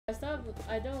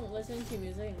I don't listen to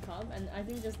music in comp, and I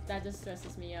think that just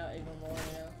stresses me out even more,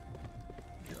 you know?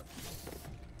 Yeah.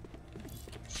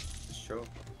 Sure.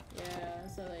 Yeah,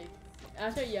 so like,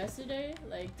 after yesterday,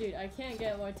 like, dude, I can't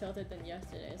get more tilted than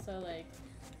yesterday, so like,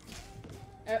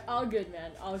 all good,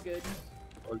 man, all good.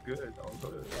 All good, all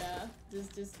good. Yeah,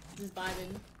 just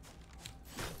vibing.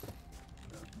 Yeah.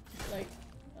 Like,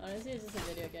 honestly, it's just a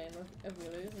video game. If we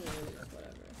lose, we lose,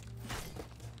 whatever.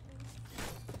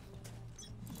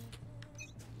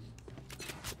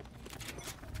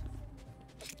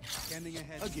 Scanning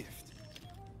ahead. A gift.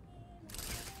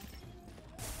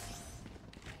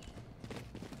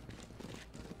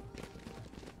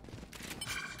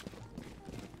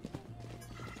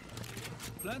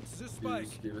 Plant the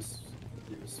spike. Give us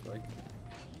spike.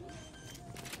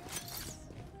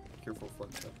 Careful,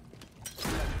 flank that.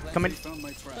 Come in.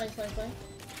 Flank.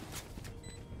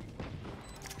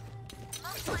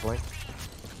 Flank.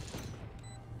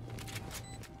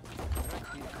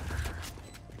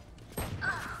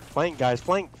 Flank, guys,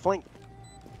 flank.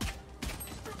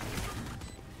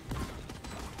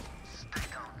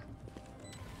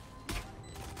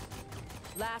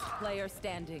 Last player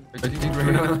standing. I think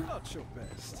Reyna. Not your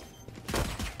best.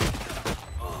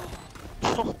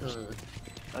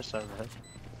 That's so bad.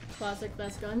 Classic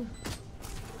best gun.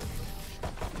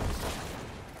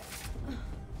 I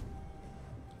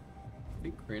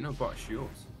think Reyna bought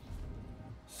shields.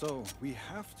 So we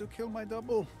have to kill my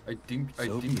double. I think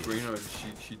Reyna,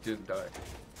 she didn't die.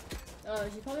 Oh,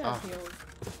 she probably has heals.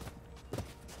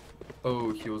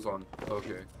 Oh, heals on.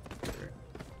 Okay.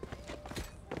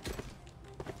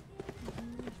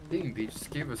 Dang, they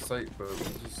just gave a sight, but we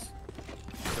just.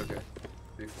 It's okay.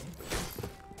 They filmed it.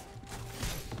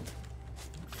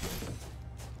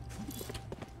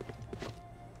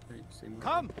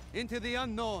 Come into the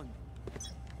unknown.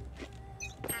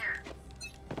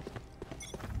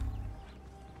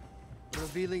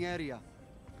 Revealing area.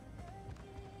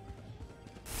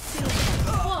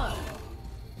 Fuck!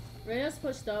 Reyna's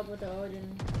pushed up with the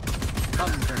Odin.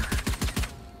 Come then.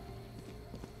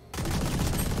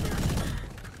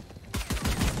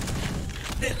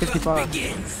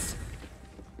 Begins.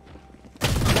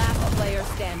 Last player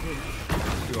standing.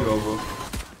 Go.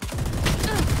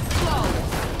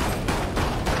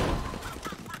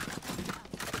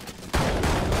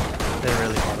 They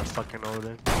really want a fucking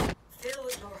Odin. Fill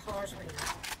your heart, Reyna.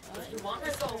 If you want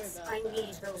results, I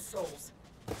need those souls.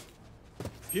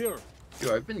 Here.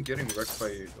 Yo, I've been getting wrecked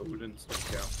by Odin's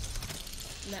account.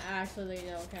 Nah, actually,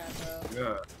 no cap, bro.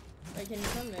 Yeah. Like, can you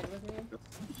come mid with me?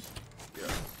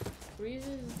 Yeah. Breeze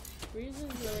is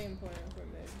really important for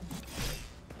mid.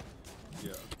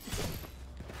 Yeah.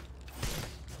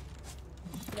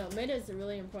 No, mid is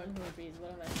really important for Breeze.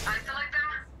 What am I saying? Isolate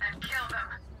them and kill them.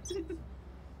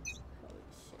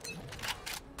 Holy shit.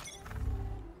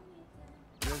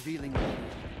 Revealing.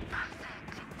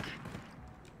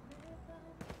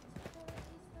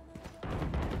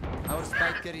 Our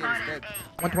spike carrier is dead.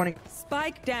 120.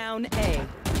 Spike down A.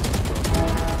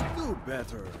 Do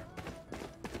better.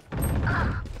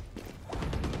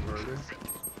 Murder.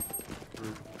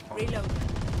 Reload.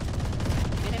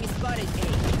 Enemy spotted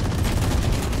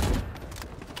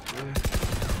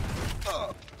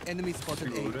A. Enemy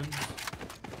spotted A. Odin.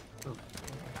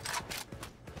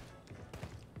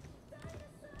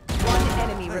 One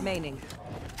enemy remaining.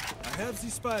 I have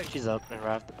the spike. She's up and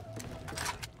wrapped.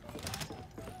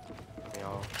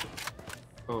 Yo.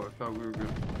 Oh, I thought we were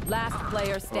good. Last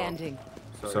player standing.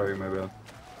 Sorry, my bad.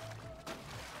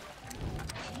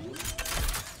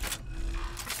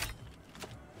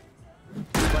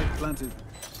 Spike planted.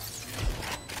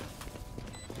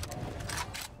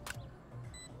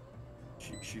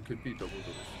 She could be double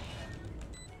dose.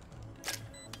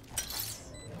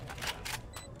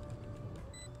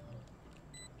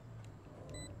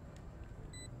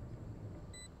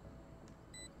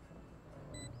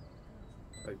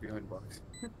 Right behind box.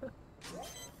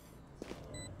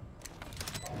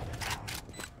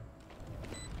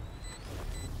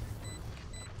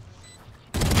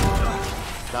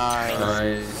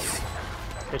 Nice.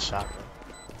 Good shot, bro.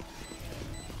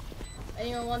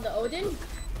 Anyone want the Odin?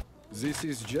 This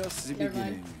is just the Never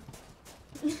mind.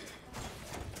 beginning.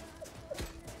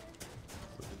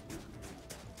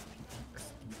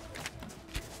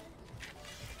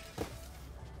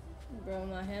 Bro,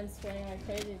 my hand's sweating like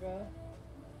crazy, bro.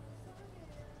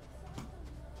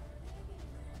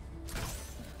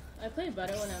 I play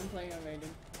better when I'm playing on rated.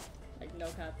 Like, no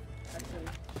cap, actually.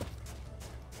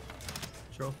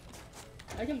 Sure.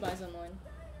 I can buy someone.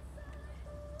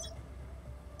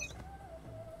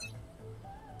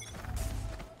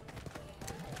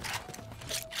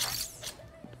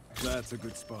 That's a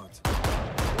good spot.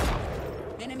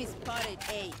 Enemy spotted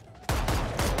A.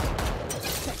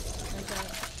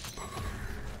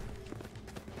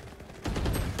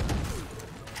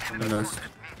 Nice.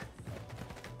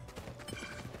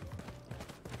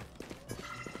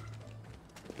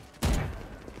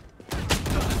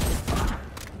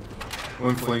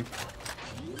 One flank.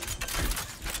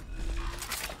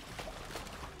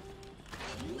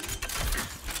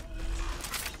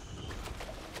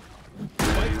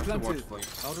 Spike to watch planted. flank.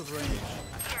 Out of range.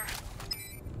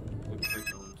 Looks like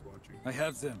no one's watching. I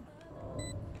have them.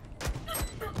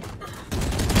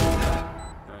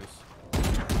 Nice.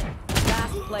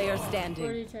 Last player standing.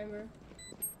 40 chamber.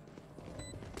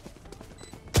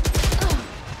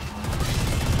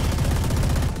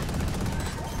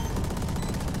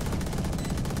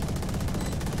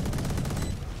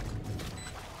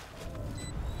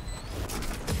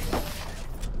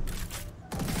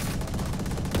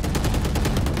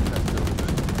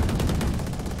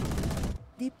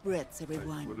 Deep breaths,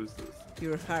 everyone. What is this?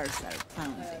 Your hearts are I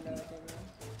pounding. don't know what they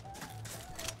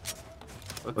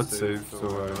mean. Let's save so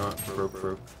I'm not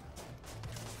broke.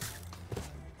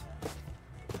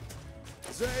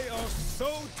 They are so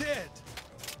dead.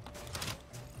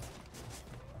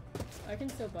 I can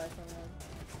still buy from them.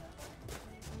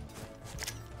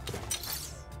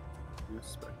 You a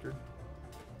Spectre?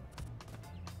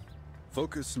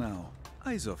 Focus now.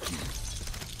 Eyes off you.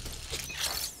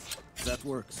 That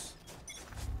works.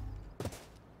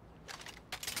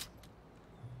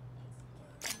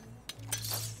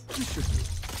 You should be.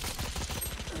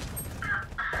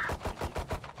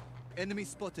 Enemy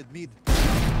spotted mid.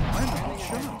 I'm not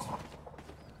shot.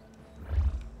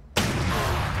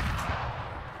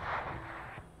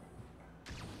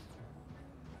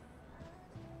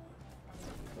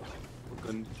 What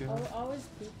gun did you have? Always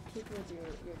keep with your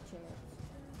teammates.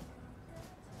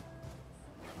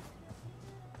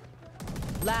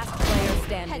 Last player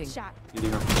standing. Headshot.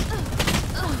 Yeah.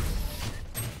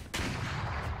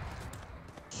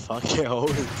 Fucking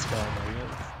Odin's gone, I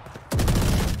guess.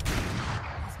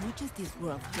 As much as this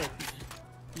world hurt me,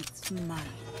 it's mine.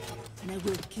 And I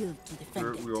will kill to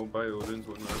defend it. We all buy Odin's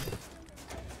one round.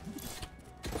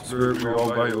 Sir, we all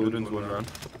buy Odin's one round.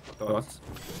 Thoughts?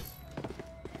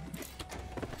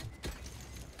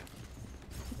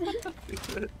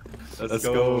 Let's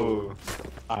go.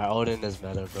 Alright, Odin is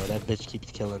meta, bro. That bitch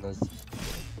keeps killing us.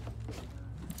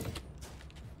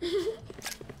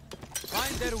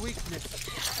 Find their weakness.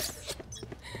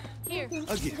 Here.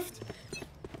 A gift.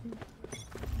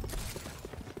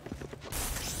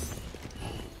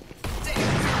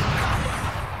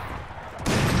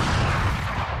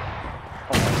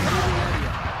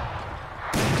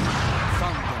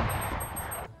 Found them.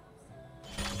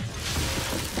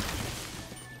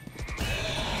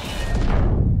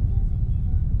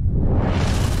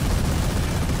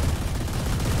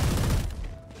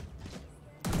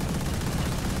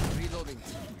 Reloading.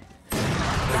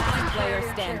 Last player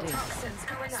standing. Toxins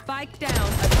going up. Spike down.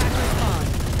 Attacker spawn.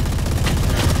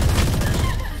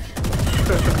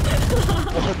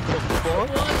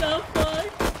 What the fuck?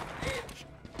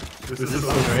 This is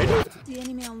so great. The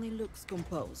enemy only looks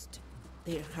composed.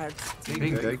 Their hearts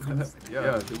Pink,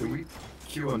 yeah, did we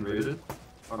Q unrated?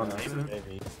 On accident?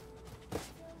 Maybe.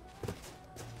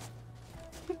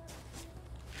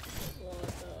 What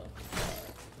the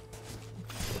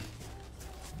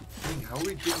Dang, how are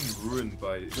we getting ruined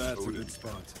by That's a Odin? good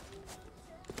spot.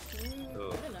 I don't know,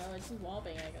 it's just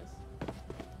wallbang, I guess.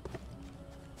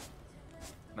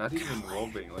 Not even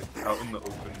wallbang, like out in the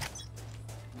open.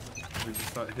 We're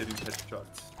just not hitting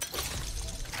headshots.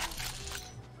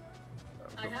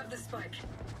 I have the spike.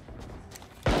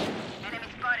 Enemy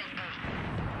spotted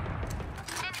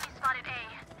A.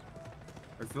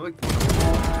 I feel like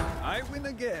I win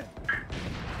again.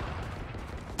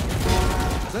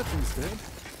 That one's dead.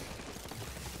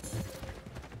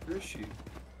 where is she?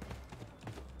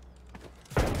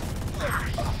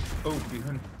 Oh,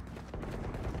 behind.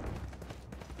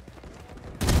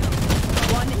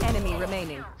 One enemy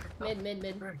remaining. Mid. He's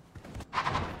mid.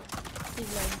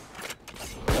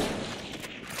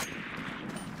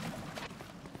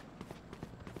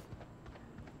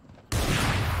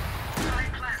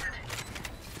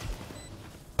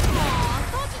 Aw,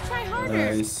 thought to try harder.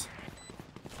 Nice.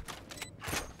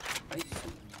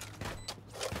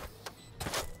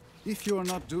 If you are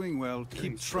not doing well,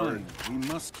 Getting keep trying. We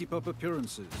must keep up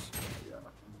appearances. Yeah.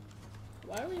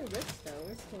 Why are we rich though?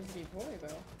 We're supposed to be poor, bro.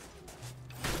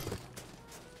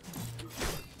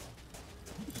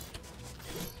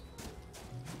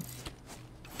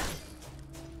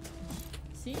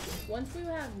 See, once we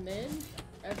have mid,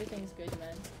 everything's good,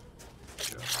 man.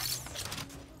 Yeah.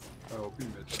 I'll be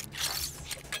mid.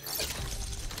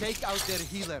 Take out their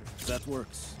healer. That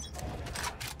works.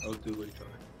 I'll do late time.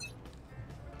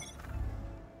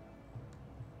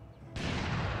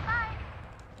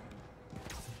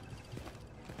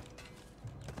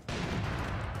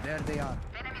 There they are.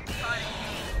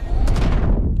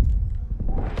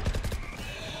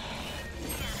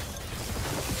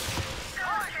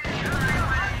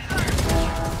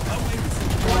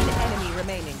 One enemy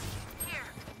remaining.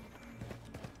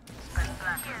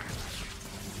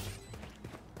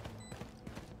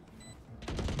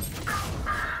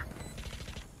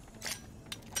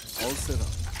 All set up.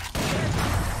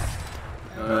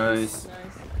 Nice.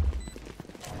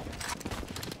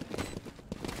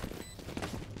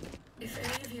 If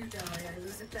any of you die, I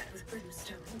lose a bet with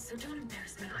Brimstone, so don't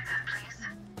embarrass me like that, please.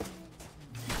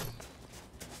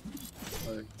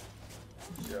 Like,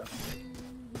 yeah.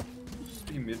 Just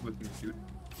be mid with me, dude.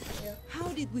 How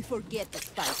did we forget the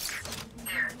spikes?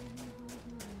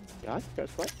 Yeah,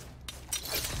 that's what?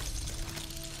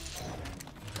 I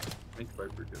think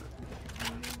Viper did it.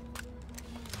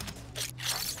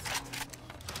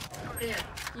 There.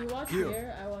 You watch Here.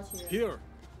 here, I watch here. Here.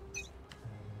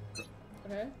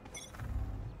 Okay?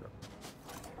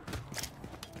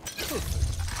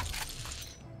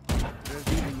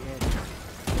 Revealing edge.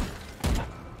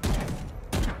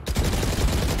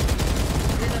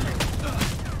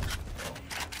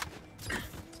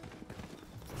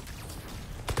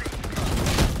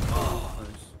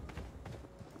 Nice.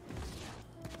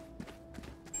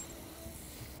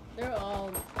 They're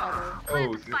all other.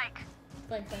 Oh, shit. Flank.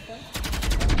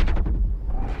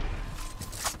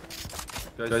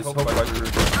 Guys, help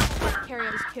Viper.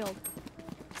 Carrier was killed.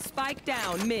 Spike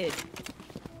down mid.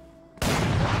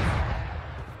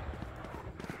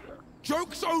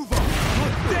 Joke's over.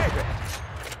 You're dead.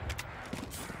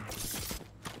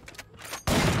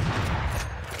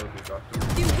 Okay,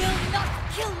 doctor. You will not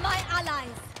kill my allies.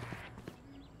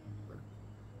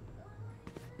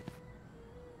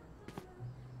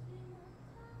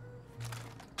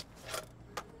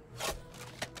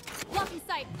 Blocking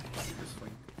sight. This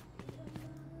flank.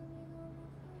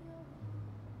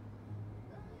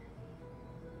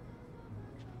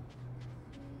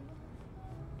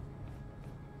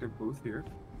 They're both here.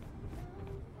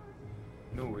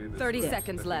 No way. 30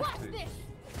 seconds left.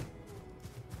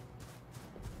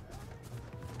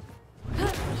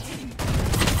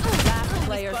 Last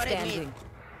player standing.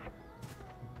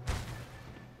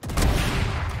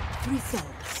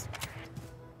 Results.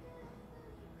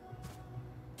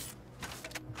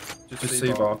 Just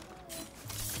save off.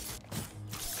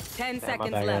 10 Yeah, my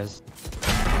seconds bad, left. guys.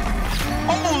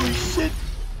 Holy shit!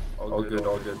 All good,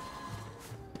 all good.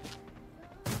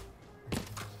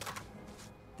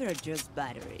 They're just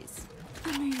batteries.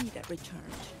 I may need a recharge.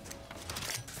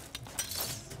 I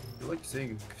feel like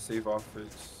saying save off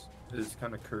is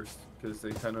kind of cursed because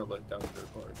they kind of let down their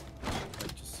guard.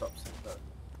 Like just stop saying that.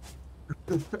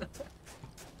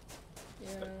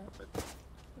 Yeah, it's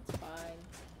fine.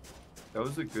 That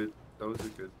was a good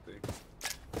thing.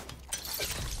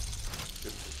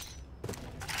 Good.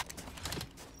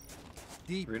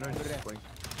 Deep Very nice breath. flank.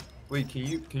 Wait,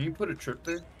 can you put a trip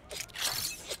there?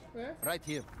 Where? Right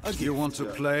here. You want to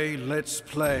play? Let's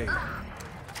play.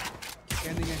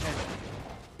 Scanning ahead.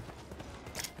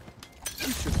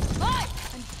 I'm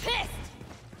pissed.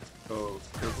 Oh,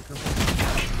 careful.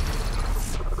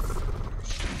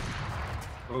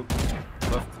 Oh,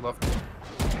 left.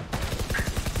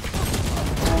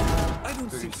 I don't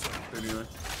 30, think so. 39.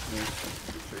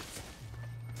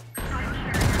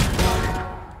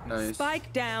 Nice.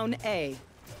 Spike down A.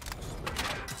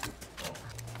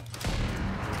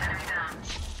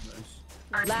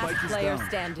 Nice. Last Spike is player down.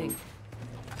 standing.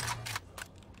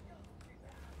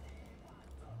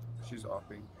 She's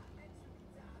offing.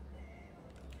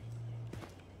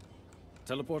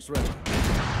 Teleport's ready.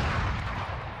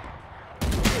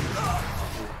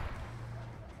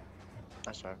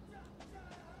 That's right.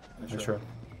 Nice try.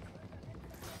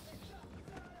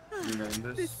 You know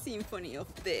The this? symphony of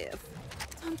death.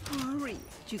 Don't worry,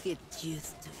 you get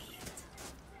used to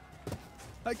it.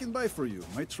 I can buy for you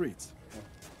my treat.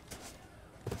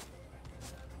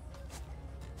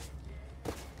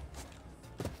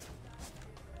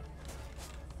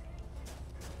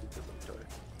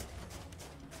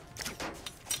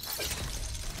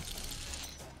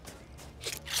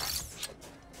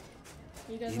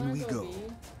 You guys In wanna we go go. B?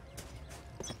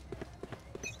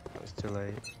 It's too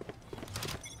late.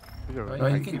 We can No,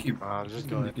 you can keep. I'm just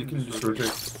You going. can just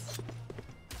rotate.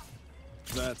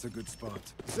 That's a good spot.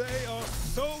 They are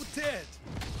so dead.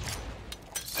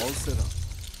 All set up.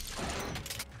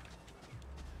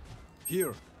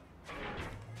 Here.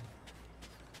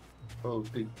 Oh,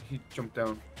 he jumped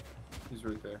down. He's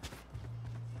right there.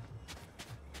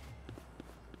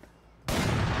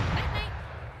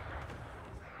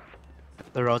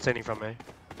 They're rotating from A.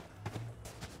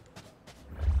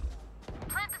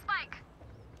 Plant the spike.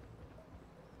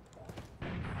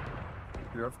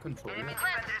 You have control. Plant the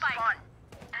spike.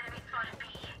 Enemy spotted B.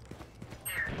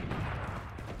 There.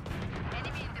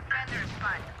 Enemy in defender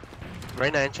spot.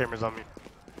 Right now, in chambers on me.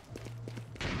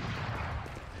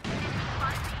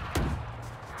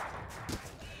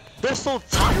 They're so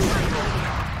toxic.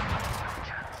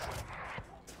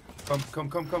 Come.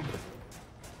 Come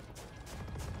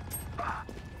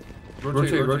Rotate.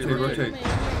 here,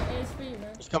 ASP,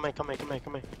 man. Just come in.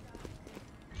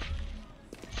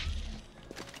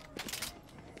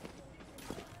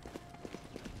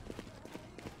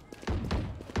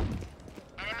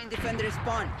 Enemy defender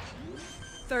spawn.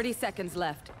 30 seconds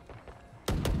left.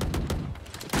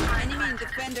 Enemy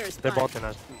defender spawn. They're both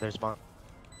in their spawn.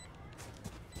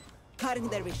 Cutting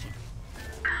their vision.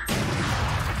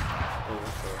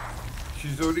 Oh,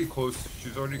 she's already close.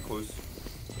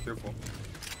 Careful.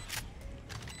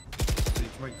 Sage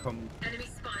might come. Enemy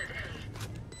spotted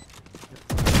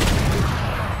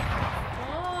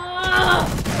Oh!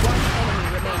 One enemy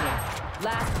remaining.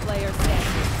 Last player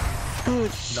standing.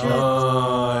 Good shit.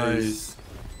 Nice.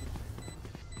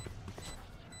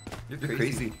 You're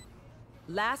crazy.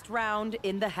 Last round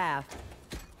in the half.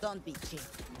 Don't be cheap.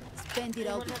 Spend it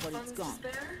all Anyone have before funds it's to gone.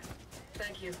 spare?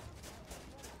 Thank you.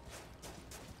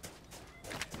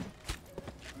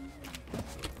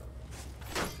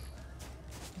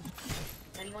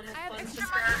 Anyone have funds to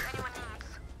spare? Anyone needs.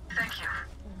 Thank you.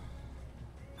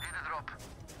 Need a drop.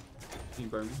 Can you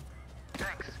buy me?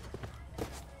 Thanks.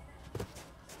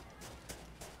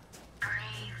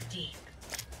 Breathe deep.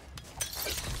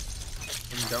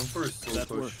 I'm down for a slow That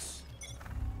push. works.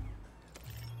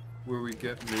 Where we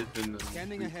get mid and then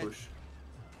Scanning we ahead. push.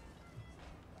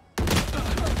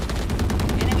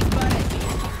 Enemy spotted.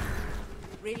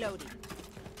 Reloading.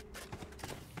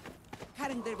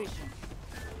 Cutting their vision.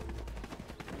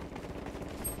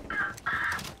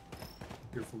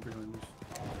 Careful behind us.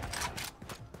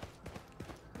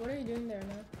 What are you doing there,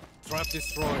 man? Trap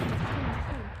destroyed.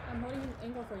 I'm holding an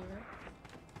angle for you, man.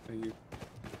 Thank you.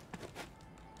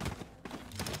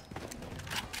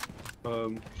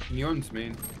 Neon's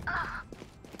main.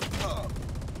 Oh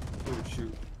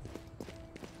shoot.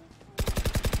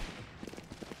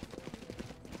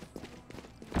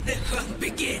 The hunt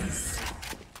begins.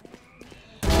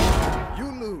 You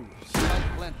lose.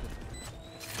 Spike planted.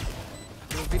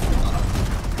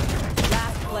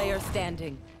 Last player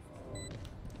standing.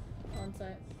 On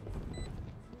site.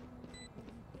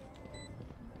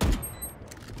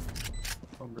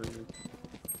 I'm very good.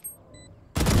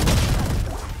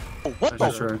 Oh, what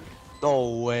Nice the? try.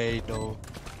 No way, no.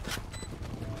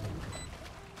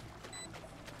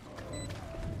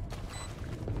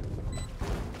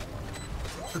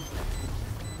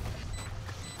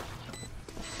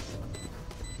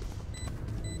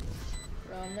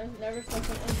 Bro, I'm never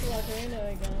fucking into Arena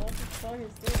again. What the fuck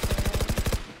is this, man?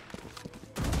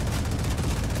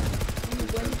 You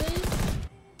win these?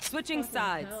 Switching Fucking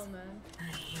sides. hell, man.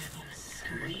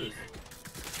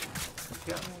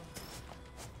 Yeah.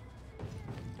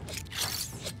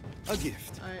 A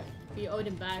gift. Alright, be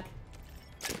Odin back.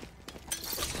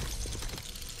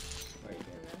 What are you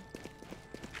doing, man?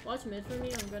 Watch mid for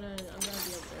me. I'm gonna be up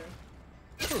there.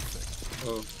 Perfect.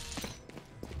 Oh.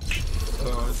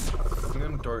 I'm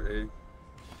gonna dart A.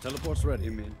 Teleport's A ready.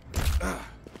 main.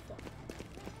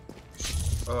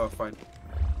 Fine.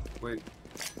 Wait.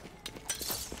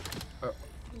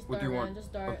 Just What do you dart, want? man.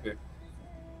 Just dart. Okay.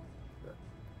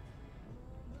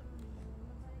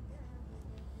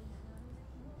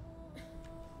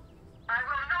 I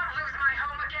will not lose my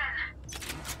home again.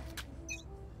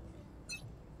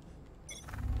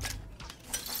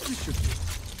 We should be.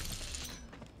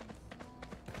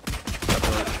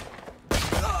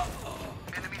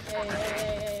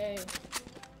 Hey.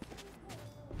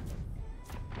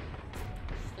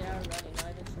 They are running.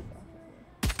 I didn't shoot.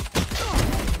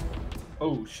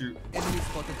 Oh shoot. Enemy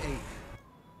spotted A.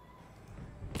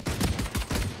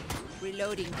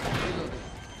 Reloading.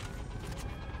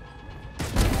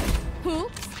 Who?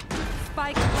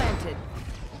 Spike planted.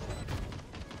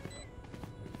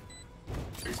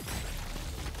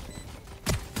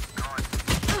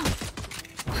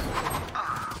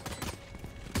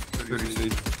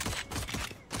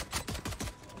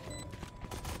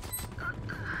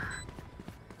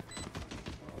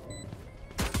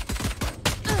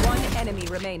 One enemy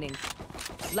remaining.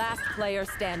 Last player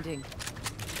standing.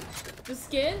 The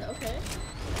skin? Okay.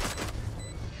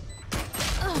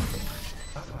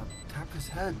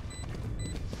 head.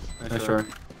 Nice try.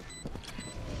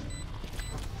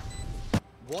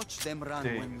 Watch them run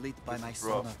Dang, when lit by this my is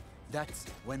rough. sonar. That's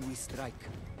when we strike.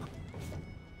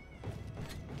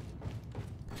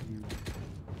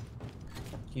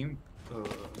 Team, good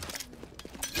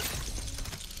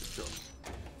job.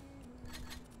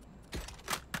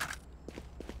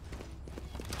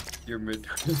 You're mid.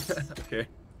 Okay.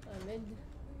 Mid.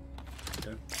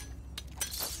 Yeah.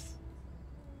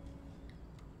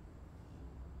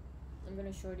 I'm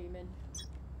gonna shorty mid.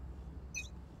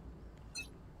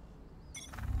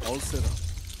 All set up.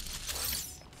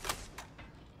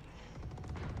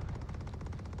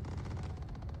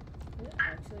 Is it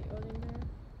actually Odin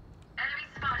there? Enemy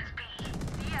spotted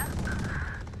B. Yeah.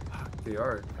 They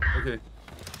are. Okay.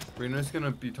 Rena's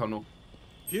gonna be tunnel.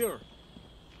 Here.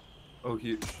 Oh,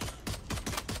 he.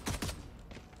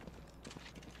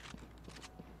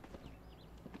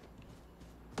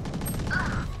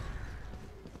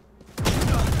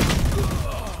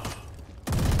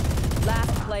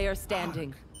 Last player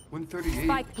standing. 138.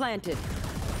 Spike planted.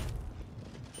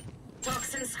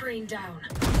 Toxin screen down.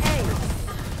 Hey,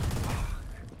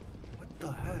 What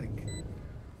the heck?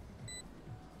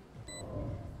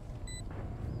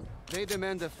 They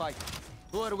demand a fight.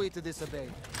 Who are we to disobey?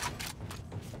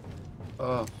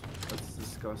 Oh, that's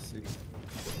disgusting.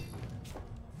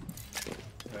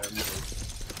 Yeah, I'm good.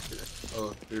 Okay.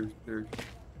 Oh,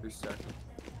 they're stacking.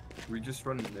 We just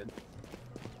run mid.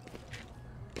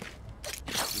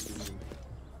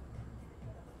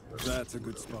 That's a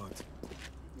good spot.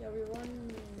 Yeah, we won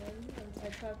mid. I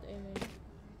trapped A mid.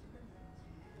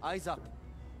 Eyes up.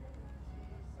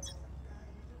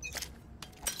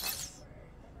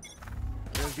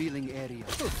 Revealing area.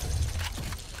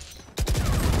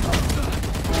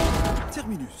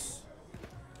 Terminus.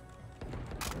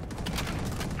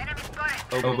 Enemy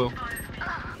spotted. Elbow.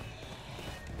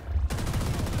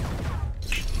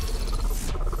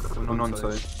 One on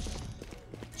side.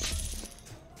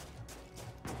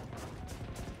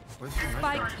 Where's the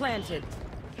spike knife? planted.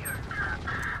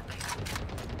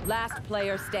 Last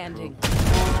player standing.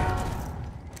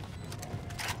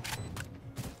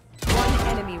 One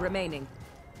enemy remaining.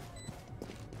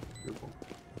 Beautiful.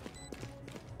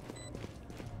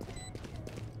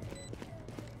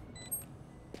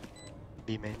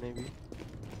 B main maybe.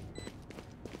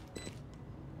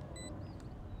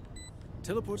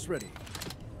 Teleport's ready.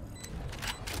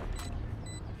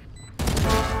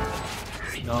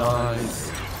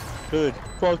 Nice. Good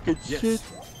fucking Yes. shit.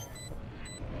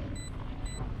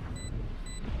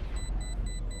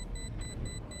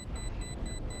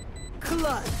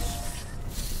 Clutch.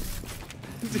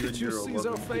 Did you see our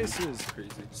 11 faces? Crazy.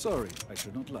 Sorry, I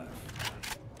should not laugh.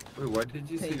 Wait, why did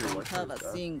you say They your don't Wi-Fi have was a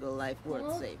bad? single life worth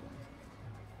Huh? saving.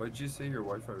 Why did you say your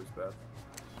Wi-Fi was bad?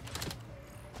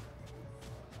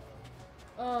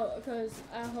 Oh, because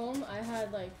at home I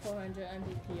had like 400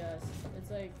 Mbps.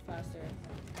 It's like faster.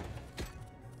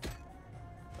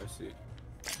 I see.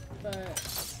 But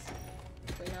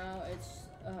now it's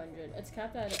 100. It's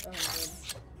capped at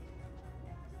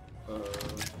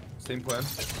 100. Same plan.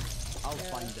 I'll Yeah,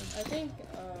 find them. I think.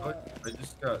 Oh, I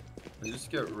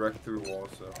just got wrecked through wall,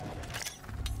 so.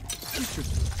 You should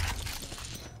do it.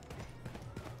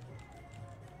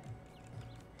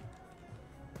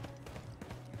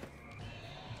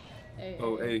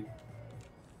 Oh, A.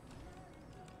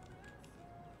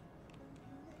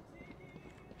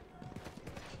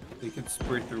 They can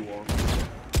spray through wall.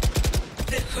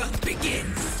 The hunt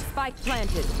begins. Spike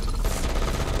planted.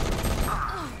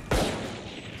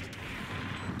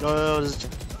 No, this is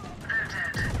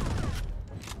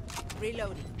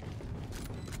Reloading.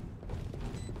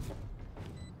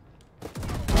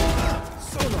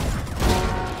 Solo.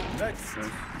 Next.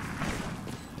 Nice.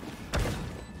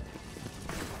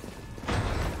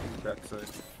 Backside.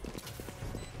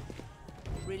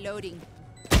 Reloading.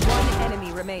 One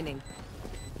enemy remaining.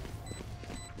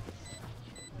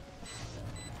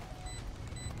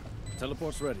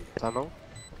 Teleport's ready. tunnel.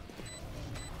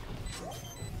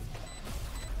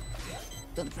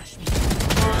 Don't rush me.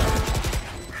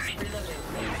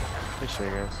 Make sure,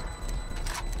 guys.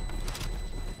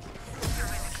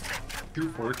 2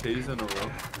 4Ks in a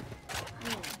row.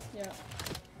 Yeah.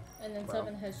 And then Wow.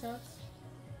 7 headshots.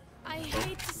 I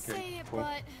hate to say it, cool.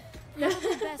 but it's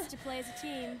the best to play as a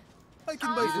team. I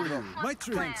can buy for you. My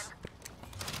treat.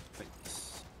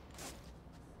 Thanks.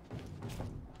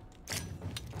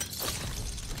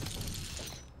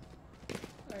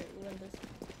 Alright, we win this.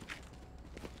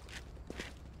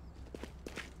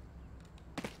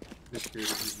 They're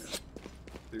scared of me now.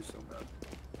 They're so mad.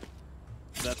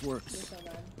 That You're works. so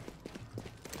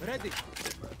bad. Ready.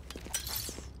 So mad.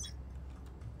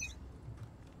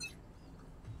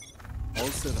 All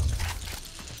set up.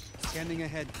 Scanning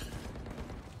ahead.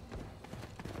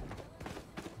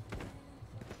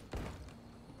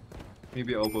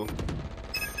 Maybe elbow.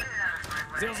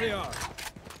 There they are.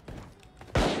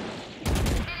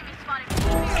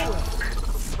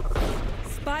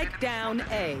 Spike down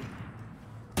A.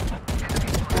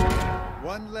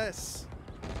 One less.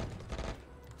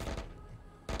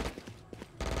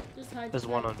 Just hide. There's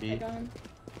one on B. I got him.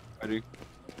 Ready?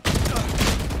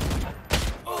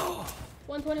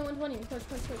 120, 120. Push.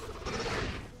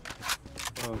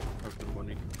 Oh, I've been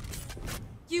money.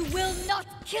 You will not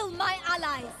kill my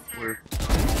allies. Where?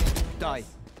 Die.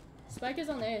 Spike is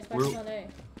on A. Spike Where? is on A.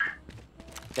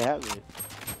 They have it.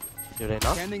 Do they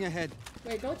not? Scanning ahead.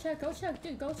 Wait, go check,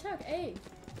 dude, go check. A.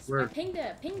 Where? I pinged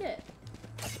it.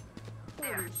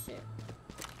 Holy shit.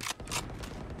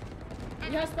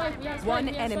 We have spike. One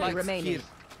enemy remaining. Here.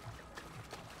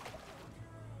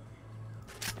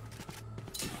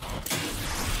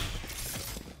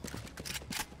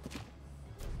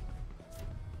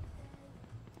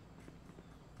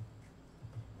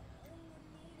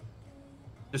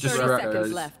 Just 30 rat, seconds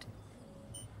guys. left.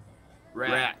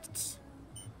 Rats.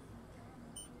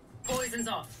 Poison's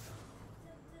off.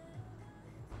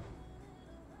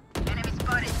 Enemy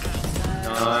spotted.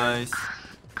 Nice.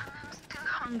 I'm still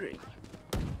hungry.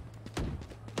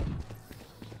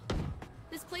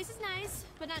 This place is nice,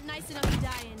 but not nice enough to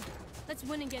die in. Let's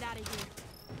win and get out of here.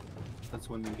 That's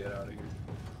when we get out of here.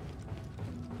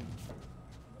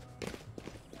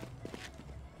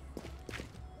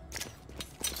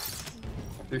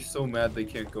 They're so mad they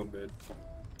can't go mid.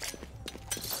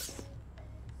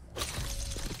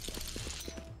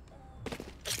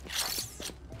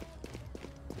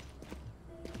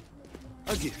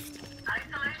 A gift.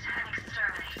 Isolate and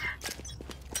exterminate.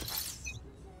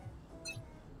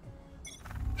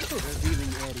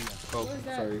 Revealing area. Oh, What was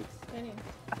that? sorry. Spinning.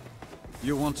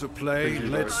 You want to play?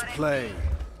 Let's play.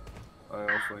 I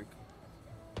also like.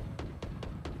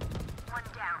 One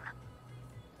down.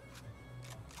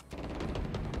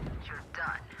 You're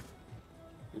done.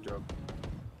 Good job.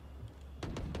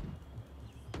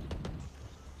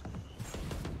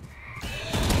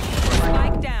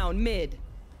 Spike down mid.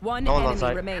 One No one's enemy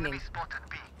outside. remaining. Spotted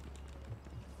B.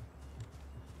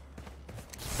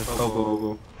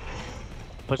 Elbow.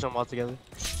 Push them all together.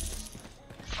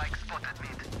 Spike spotted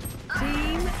mid.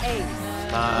 Team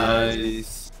Ace.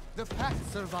 Nice. The pack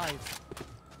survives.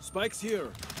 Spike's here.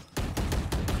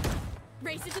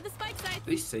 Race it to the spike site.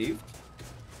 They saved?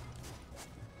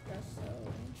 Guess so.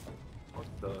 What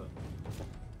the?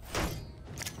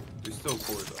 They're still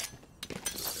core though.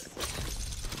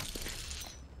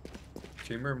 Okay.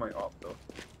 Chamber might op though.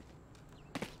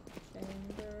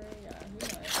 Chamber, yeah, he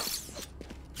might.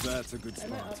 That's a good I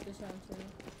might spot. up this round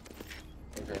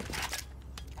too. Okay.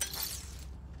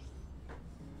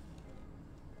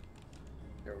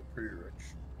 Yeah, we're pretty rich.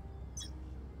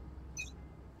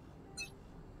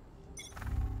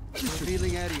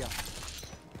 Revealing area.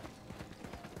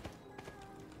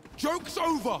 Joke's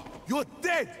over. You're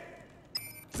dead.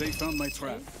 They found my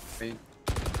trap. Hey,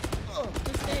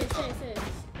 Just stay. Fall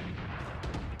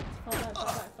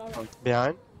back.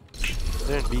 Behind.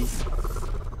 They're in B.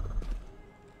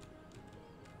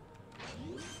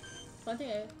 Planting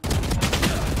A.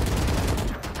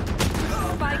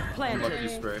 Spike lucky planted.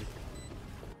 spray.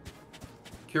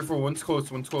 Careful, one's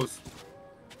close. One's close.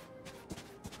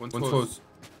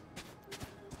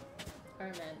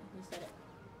 Alright, man, you said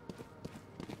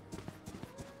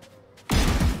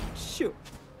it. Shoot.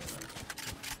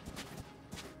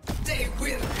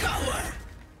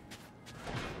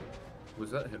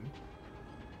 Was that him?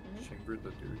 Chamber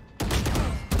the dude.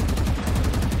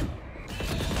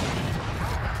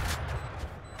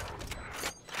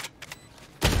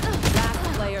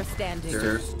 Last player standing.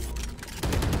 Stairs.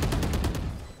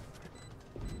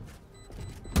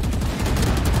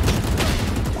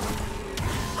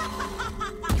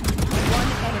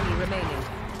 One enemy remaining.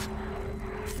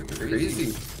 You're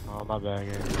crazy. Oh, my bad,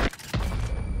 yeah.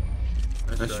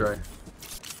 Nice try.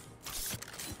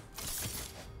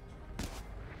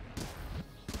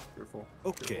 Careful.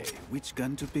 Okay, which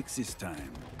gun to pick this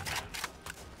time?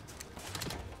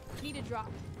 Need a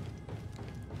drop.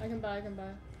 I can buy.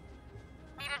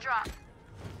 Need a drop.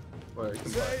 Wait, I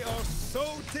can buy. They are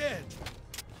so dead.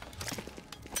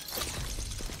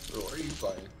 Bro, what are you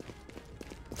buying?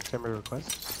 Chamber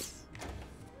request.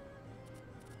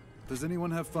 Does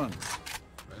anyone have funds?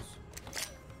 Nice.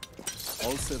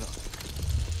 All set up.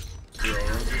 Yeah,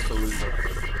 I'm so weird.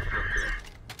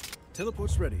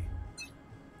 Teleport's ready.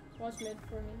 Watch mid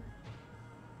for me.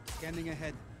 Scanning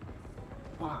ahead.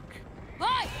 Fuck. Boy,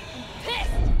 I'm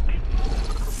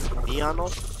pissed. B on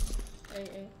us. A.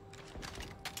 A.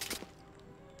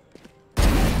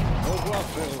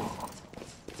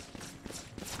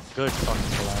 Good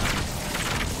fucking plan.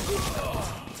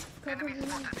 Cover me.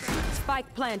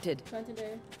 Spike planted. Planted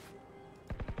A.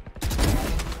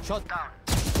 Shot down.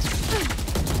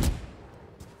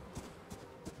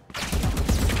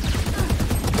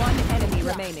 One enemy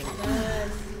remaining.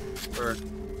 Bird.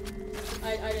 I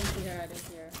didn't see her. I didn't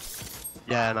see her.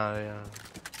 Yeah, no, yeah.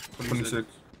 26.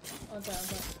 On top.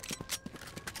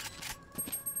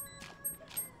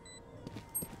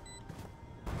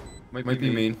 Might be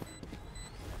main.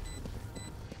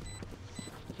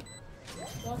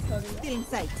 Lost cover. Get in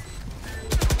sight.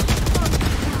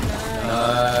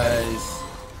 Nice.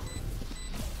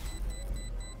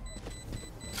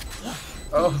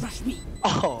 Oh. Rush me.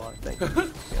 Oh, thank you. Did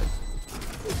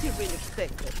you really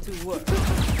expect that to work?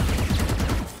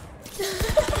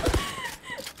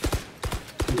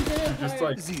 Just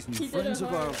like These new He did friends it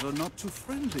of hard. ours are not too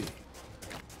friendly.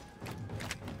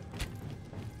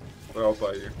 well, I'll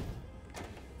buy you.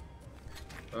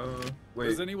 Wait.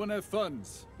 Does anyone have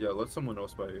funds? Yeah, let someone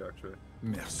else buy you actually.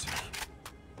 Merci.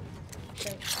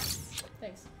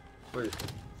 Thanks. Wait.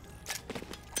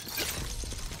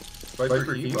 Buy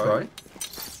for King, buy?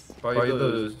 Buy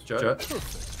the jet?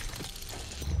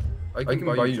 I can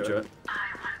buy you jet.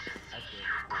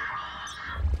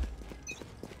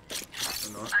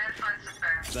 Or not?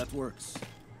 That works.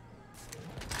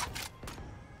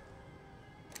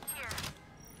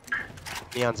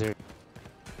 Neon zero.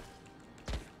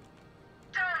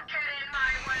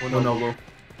 One elbow.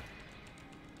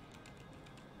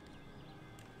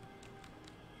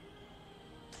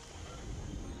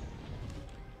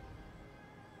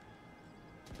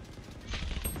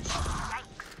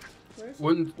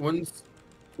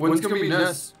 One's gonna be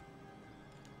Ness.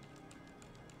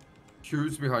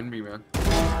 Q's behind me, man.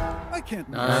 I can't.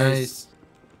 Nice.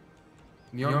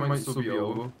 Neon might still be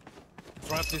elbow.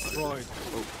 Trap destroyed.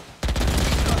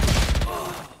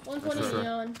 120 Sure.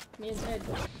 Neon. Neon's dead.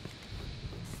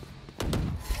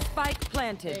 Spike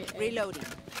planted. A. Reloading.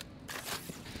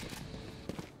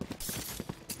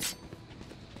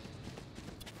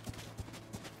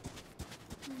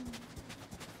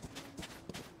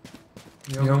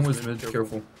 Neon was mid,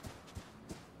 careful.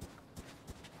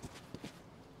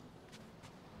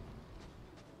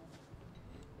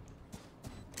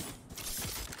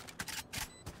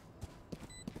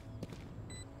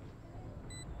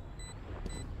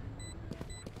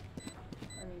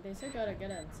 I mean, they still gotta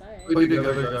get inside. Play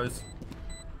together, guys.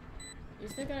 You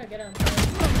still gotta get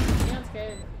inside. Neon's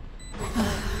good.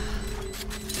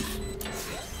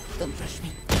 Don't rush me.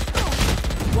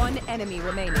 One enemy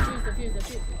remaining.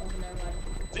 Defuse. Oh, never mind.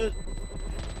 Dude.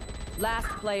 Last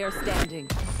player standing.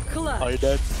 Clutch. Are you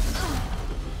dead?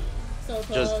 So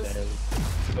close. Just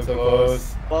barely. So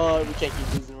close. But we can't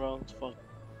keep losing rounds. Fuck.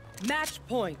 Match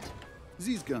point.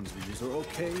 These guns we use are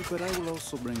okay, but I will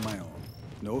also bring my own.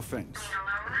 No offense.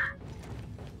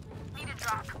 Need a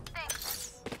drop. Thanks.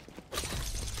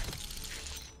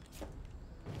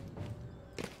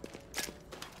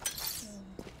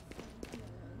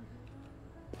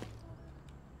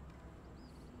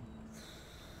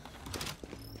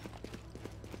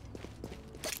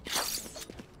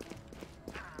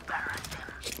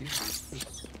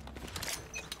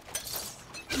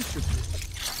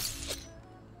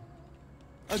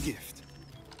 A gift.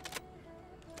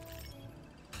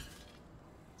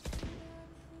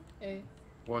 A.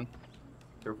 One.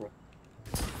 Careful.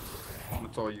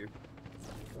 That's all you.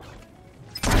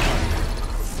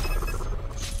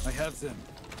 I have them.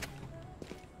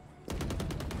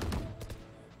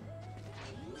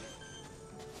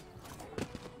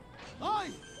 I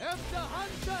am the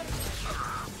hunter.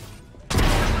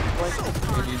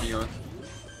 I need Neon.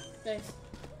 Thanks.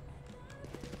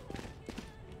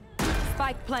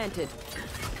 Spike planted.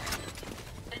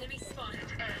 Enemy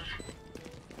spotted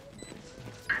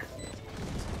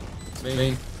A.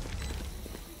 Main.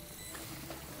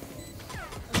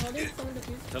 I'm holding someone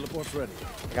defuse. Teleport's ready.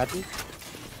 I got you.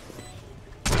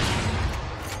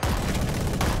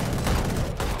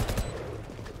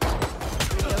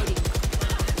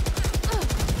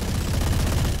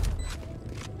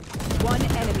 One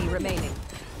enemy remaining.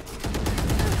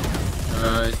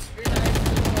 Nice.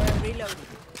 Reloading.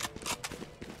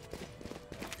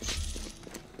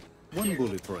 One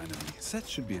bullet per enemy. That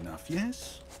should be enough,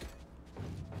 yes?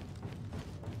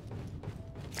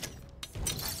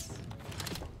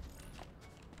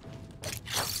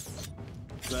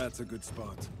 That's a good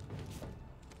spot.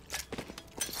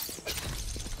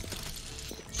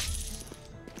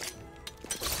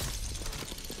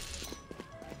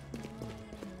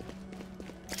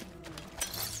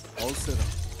 All set up.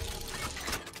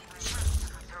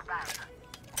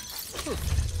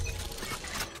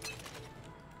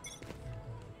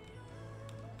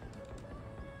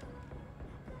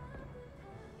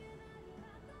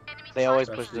 They always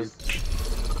push this.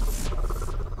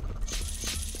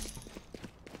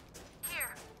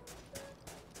 Here.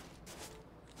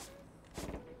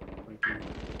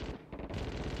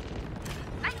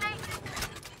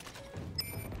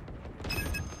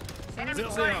 There they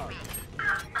are.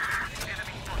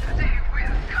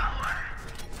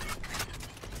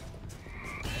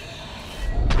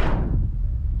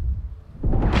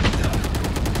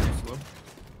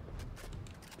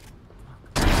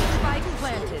 Spike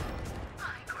planted.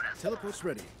 Teleport's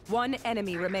ready. One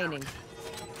enemy remaining.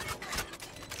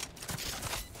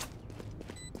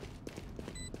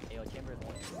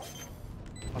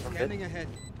 Scanning ahead.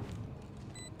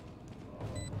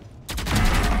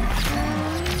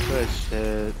 Good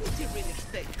shit.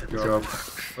 Good job.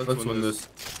 Let's win this.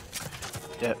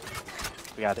 Yep.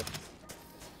 We got it.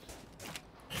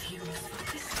 If you lose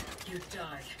focus, you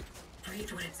die.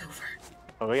 Breathe when it's over.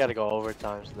 Oh, we gotta go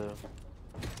overtimes though.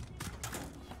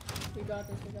 We got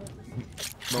this, we got this.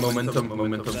 Momentum.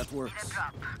 That works.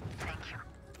 Thank you.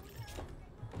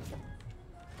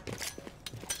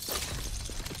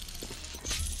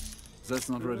 That's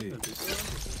not ready.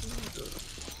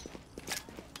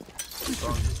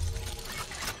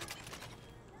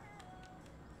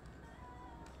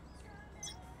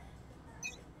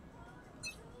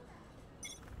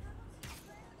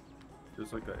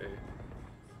 There's like a A.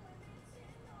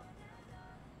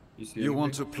 You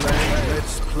want to play?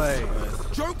 Let's play.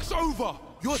 Joke's over!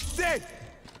 You're dead!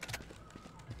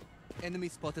 Enemy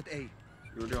spotted A.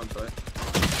 You're already on site.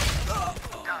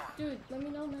 Dude, let me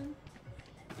know, man.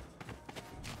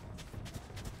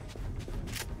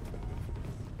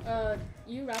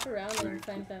 You wrap around and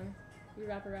flank them. You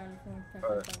wrap around and flank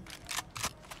them.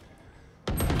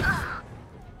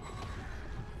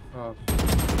 Oh.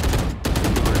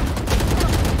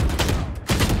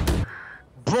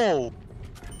 Bro!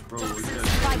 Bro, we got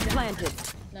Spike planted.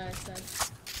 Nice,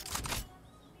 nice.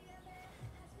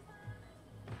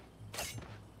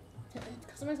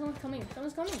 Someone's coming.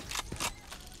 Someone's coming.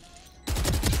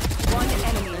 One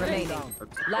enemy remaining.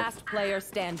 Last player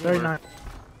standing. Very nice.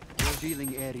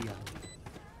 Revealing area.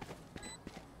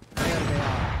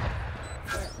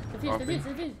 Defuse.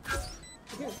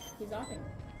 He's offing.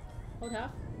 Hold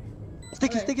half.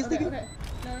 Sticky. Okay.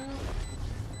 No.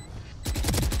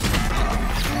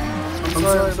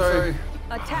 I'm sorry.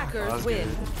 Attackers win.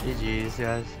 GG's,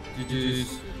 guys.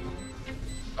 GG's.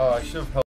 Oh, I should have helped.